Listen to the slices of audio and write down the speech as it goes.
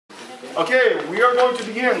Okay, we are going to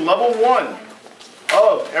begin level 1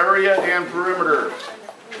 of area and perimeter.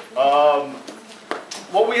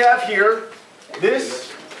 What we have here,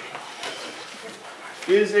 this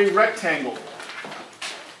is a rectangle.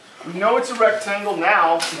 We know it's a rectangle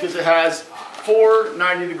now because it has 4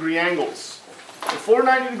 90-degree angles. The 4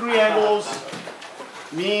 90-degree angles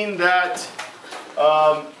mean that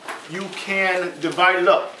you can divide it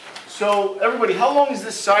up. So everybody, how long is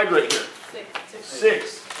this side right here?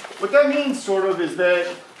 6. What that means sort of is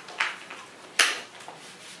that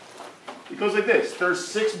it goes like this. There's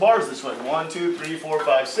 6 bars this way. 1, 2, 3, 4,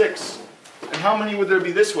 5, 6. And how many would there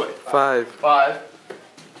be this way? 5. 5.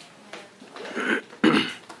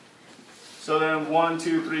 So then 1,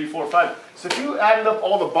 2, 3, 4, 5. So if you added up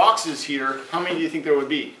all the boxes here, how many do you think there would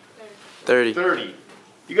be? 30. 30.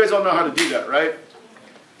 You guys all know how to do that, right?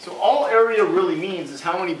 So all area really means is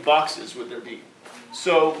how many boxes would there be.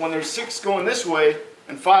 So when there's 6 going this way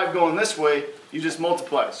and 5 going this way, you just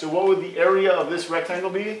multiply. So what would the area of this rectangle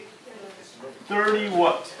be? 30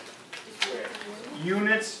 what?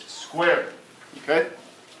 Units squared. Okay?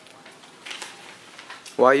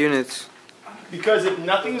 Why units? Because if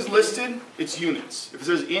nothing is listed, it's units. If it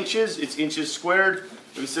says inches, it's inches squared.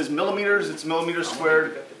 If it says millimeters, it's millimeters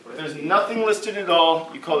squared. If there's nothing listed at all,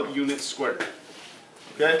 you call it units squared.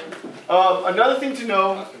 Okay? Another thing to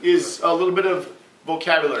know is a little bit of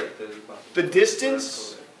vocabulary. The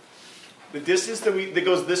distance that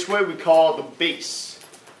goes this way, we call the base.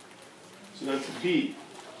 So that's B.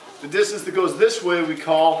 The distance that goes this way, we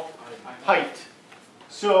call height.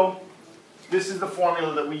 So this is the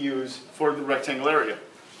formula that we use for the rectangle area.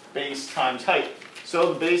 Base times height.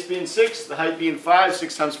 So the base being 6, the height being 5,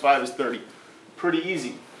 6 times 5 is 30. Pretty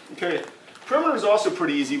easy. Okay. Perimeter is also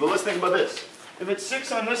pretty easy, but let's think about this. If it's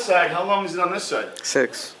 6 on this side, how long is it on this side?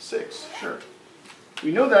 6. 6, sure.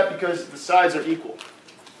 We know that because the sides are equal.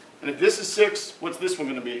 And if this is 6, what's this one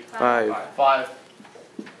going to be? 5. 5.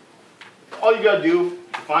 All you got to do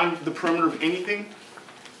to find the perimeter of anything,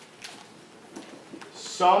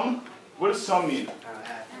 sum. What does sum mean?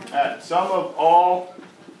 Add. Sum of all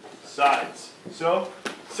sides. So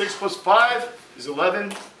 6 plus 5 is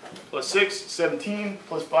 11, plus 6, 17,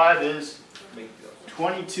 plus 5 is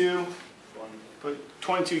 22,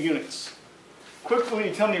 22 units.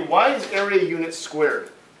 Quickly tell me, why is area units squared?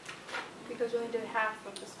 Because we only did half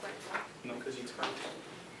of the square. No,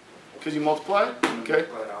 because you multiply? Okay.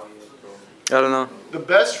 I don't know. The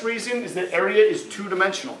best reason is that area is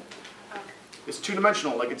 2-dimensional. It's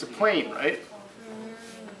 2-dimensional, like it's a plane, right?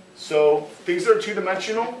 So things that are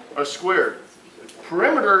 2-dimensional are squared.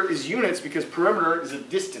 Perimeter is units because perimeter is a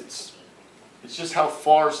distance. It's just how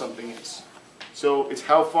far something is. So it's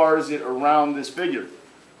how far is it around this figure.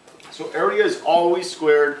 So area is always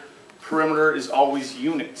squared. Perimeter is always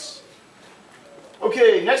units.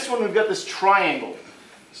 Okay, next one we've got this triangle.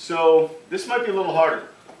 So this might be a little harder.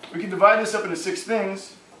 We can divide this up into 6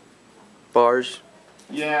 things. Bars.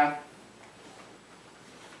 Yeah.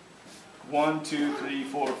 1, 2, 3,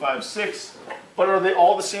 4, 5, 6. But are they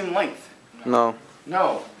all the same length? No.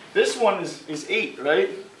 No. This one is 8, right?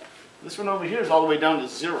 This one over here is all the way down to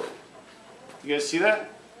 0. You guys see that?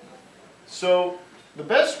 So the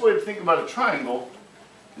best way to think about a triangle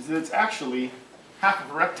is that it's actually half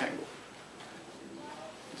of a rectangle.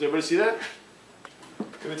 Does everybody see that?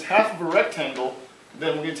 If it's half of a rectangle,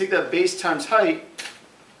 then we're going to take that base times height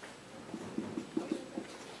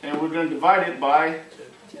and we're going to divide it by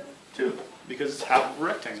 2 because it's half of a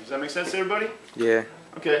rectangle. Does that make sense to everybody? Yeah.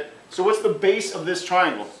 Okay. So what's the base of this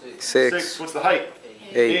triangle? 6. What's the height?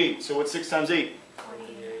 8. So what's 6 times 8?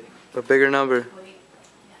 A bigger number.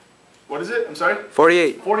 What is it? I'm sorry?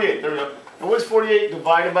 48. 48. There we go. And what is 48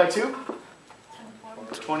 divided by 2?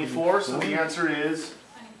 24. So the answer is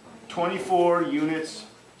 24 units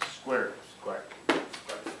squared.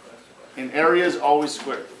 And area is always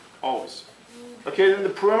squared. Always. Okay, then the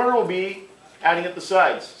perimeter will be adding up the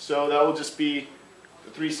sides. So that will just be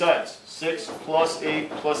the 3 sides. 6 plus 8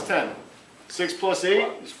 plus 10. 6 plus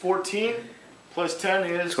 8 is 14. Plus 10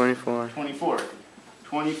 is 24. 24.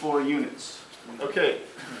 24 units. Okay.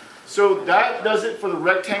 So that does it for the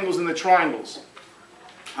rectangles and the triangles.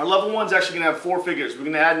 Our level 1 is actually going to have 4 figures. We're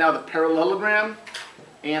going to add now the parallelogram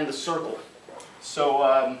and the circle.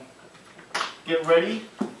 So get ready.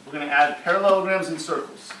 We're going to add parallelograms and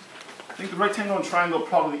circles. I think the rectangle and triangle are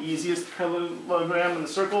probably the easiest. The parallelogram and the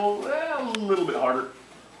circle, a little bit harder.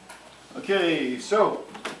 Okay, so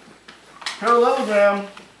parallelogram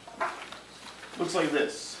looks like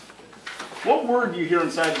this. What word do you hear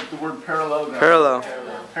inside the word parallelogram? Parallel.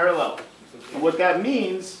 Parallel. And what that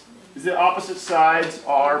means is that opposite sides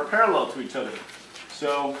are parallel to each other.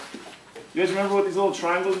 So You guys remember what these little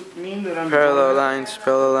triangles mean that I'm Parallel drawing? lines,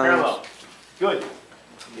 parallel lines. Parallel. Good.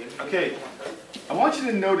 Okay. I want you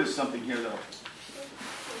to notice something here, though.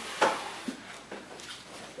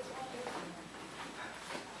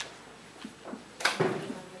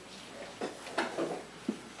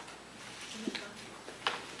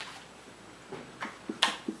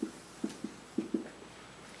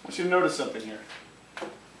 I want you to notice something here.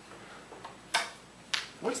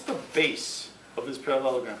 What's the base of this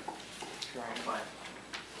parallelogram?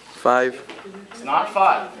 5. It's not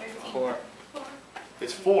 5. 4.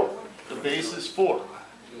 It's 4. The base is 4.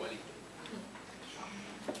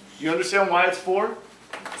 You understand why it's 4?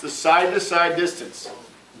 It's the side-to-side distance.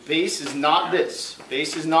 Base is not this.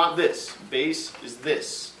 Base is not this. Base is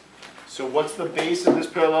this. So what's the base of this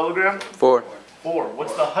parallelogram? 4. 4.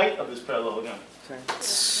 What's the height of this parallelogram?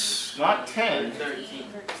 Not 10.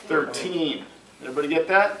 13. Everybody get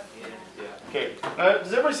that? Okay.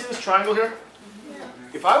 Does everybody see this triangle here?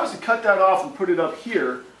 If I was to cut that off and put it up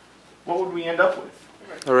here, what would we end up with?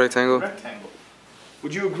 A rectangle. Rectangle.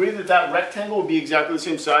 Would you agree that that rectangle would be exactly the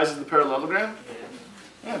same size as the parallelogram?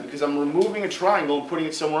 Yeah, because I'm removing a triangle and putting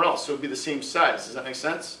it somewhere else, so it would be the same size. Does that make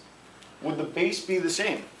sense? Would the base be the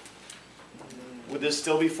same? Would this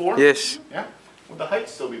still be 4? Yes. Yeah. Would the height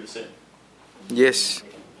still be the same? Yes.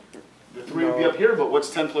 The 3 would be up here, but what's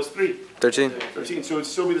 10 plus 3? 13. 13. So it would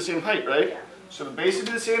still be the same height, right? So the base would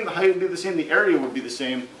be the same, the height would be the same, the area would be the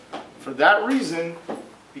same. For that reason,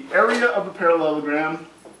 the area of a parallelogram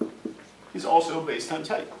is also base times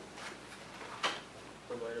height.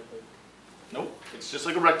 Nope, it's just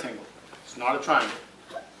like a rectangle. It's not a triangle.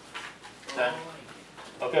 Okay?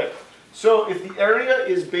 Okay. So if the area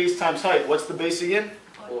is base times height, what's the base again?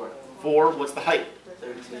 4. 4. What's the height?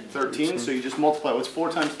 13. 13. So you just multiply. What's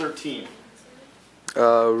 4 times 13?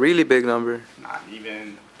 Really big number. Not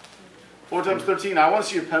even. 4 times 13. I want to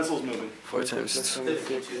see your pencils moving. 4 times.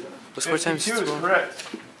 52. What's 4 times 52 is 12? correct.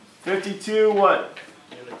 52 what?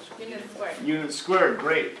 Units squared. Units squared.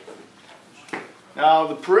 Great. Now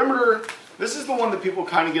the perimeter, this is the one that people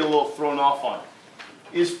kind of get a little thrown off on.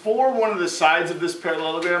 Is 4 one of the sides of this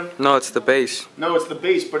parallelogram? No, it's the base. No, it's the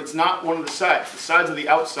base, but it's not one of the sides. The sides are the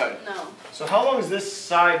outside. No. So how long is this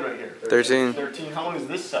side right here? 13. 13. How long is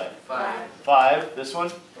this side? 5. 5. This one?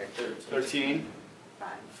 13. 13. 5.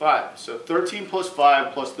 5. So 13 plus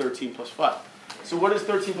 5 plus 13 plus 5. So what is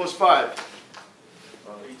 13 plus 5?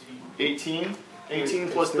 18. 18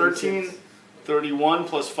 plus 13. 31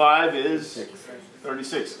 plus 5 is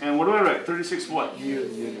 36. And what do I write? 36 what?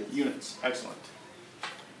 Units. Excellent.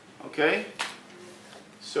 Okay.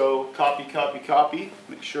 So copy, copy, copy.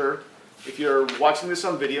 Make sure. If you're watching this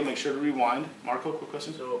on video, make sure to rewind. Marco, quick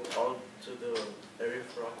question? So the area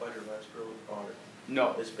for all quadrilaterals are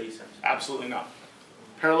No. the space times. Absolutely not.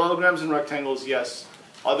 Parallelograms and rectangles, yes.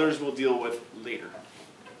 Others we'll deal with later.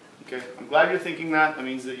 Okay, I'm glad you're thinking that. That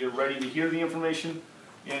means that you're ready to hear the information.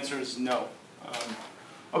 The answer is no.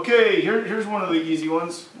 Okay, here's one of the easy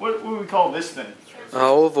ones. What would we call this thing?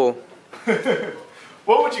 Oval.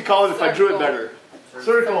 What would you call it if I drew it better?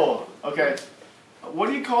 Circle. Okay. What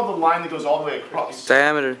do you call the line that goes all the way across?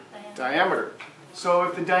 Diameter. Diameter. So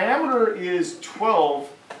if the diameter is 12,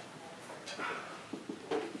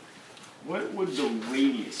 what would the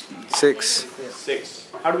radius be? 6. 6.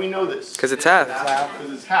 How do we know this? Because it's half.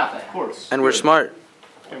 Because it's half, of course. And we're smart.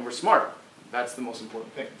 And we're smart. That's the most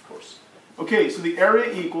important thing, of course. Okay, so the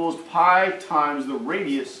area equals pi times the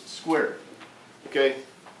radius squared. Okay,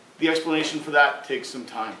 the explanation for that takes some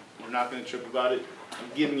time. We're not going to trip about it.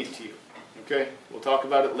 I'm giving it to you. Okay, we'll talk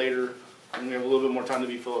about it later when we have a little bit more time to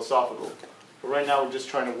be philosophical. But right now we're just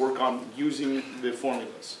trying to work on using the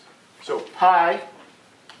formulas. So pi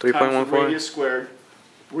times the 3.14. radius squared.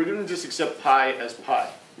 We're going to just accept pi as pi.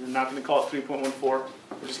 We're not going to call it 3.14.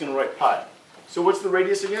 We're just going to write pi. So what's the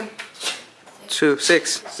radius again? 6.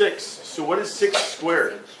 6. So what is 6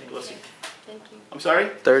 squared? Listen. Thank you. I'm sorry?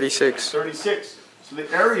 36. 36. So the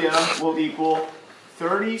area will equal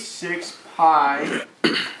 36 pi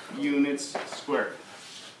units squared.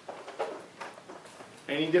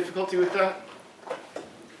 Any difficulty with that?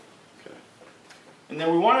 Okay. And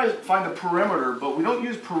then we want to find the perimeter, but we don't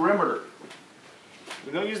use perimeter.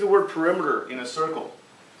 We don't use the word perimeter in a circle.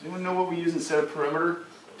 Does anyone know what we use instead of perimeter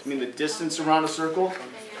to mean the distance around a circle?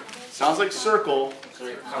 Sounds like circle.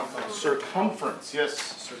 Circumference. Yes,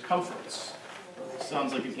 circumference.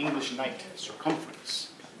 Sounds like an English knight.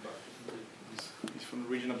 Circumference. He's from the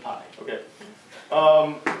region of pi. Okay.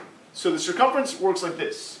 So the circumference works like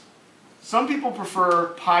this. Some people prefer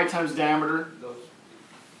pi times diameter.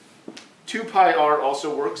 2 pi r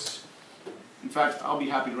also works. In fact, I'll be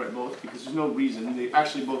happy to write both because there's no reason. They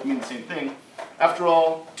actually both mean the same thing. After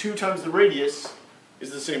all, 2 times the radius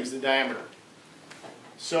is the same as the diameter.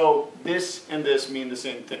 So this and this mean the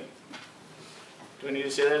same thing. Do I need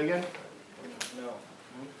to say that again? No.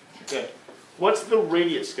 Okay. What's the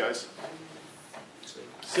radius, guys?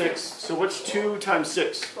 6. So what's 2 times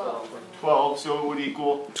 6? 12. So it would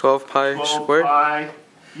equal 12 pi 12 squared. pi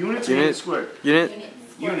units or Unit. units squared? Unit.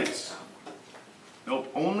 Units.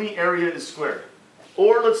 Nope. Only area is squared.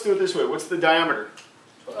 Or let's do it this way. What's the diameter?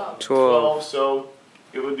 12. 12. So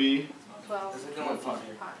it would be. 12.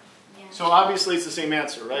 So obviously it's the same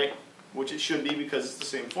answer, right? Which it should be because it's the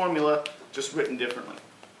same formula, just written differently.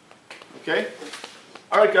 Okay?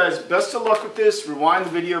 Alright guys, best of luck with this. Rewind the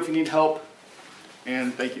video if you need help.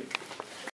 And thank you.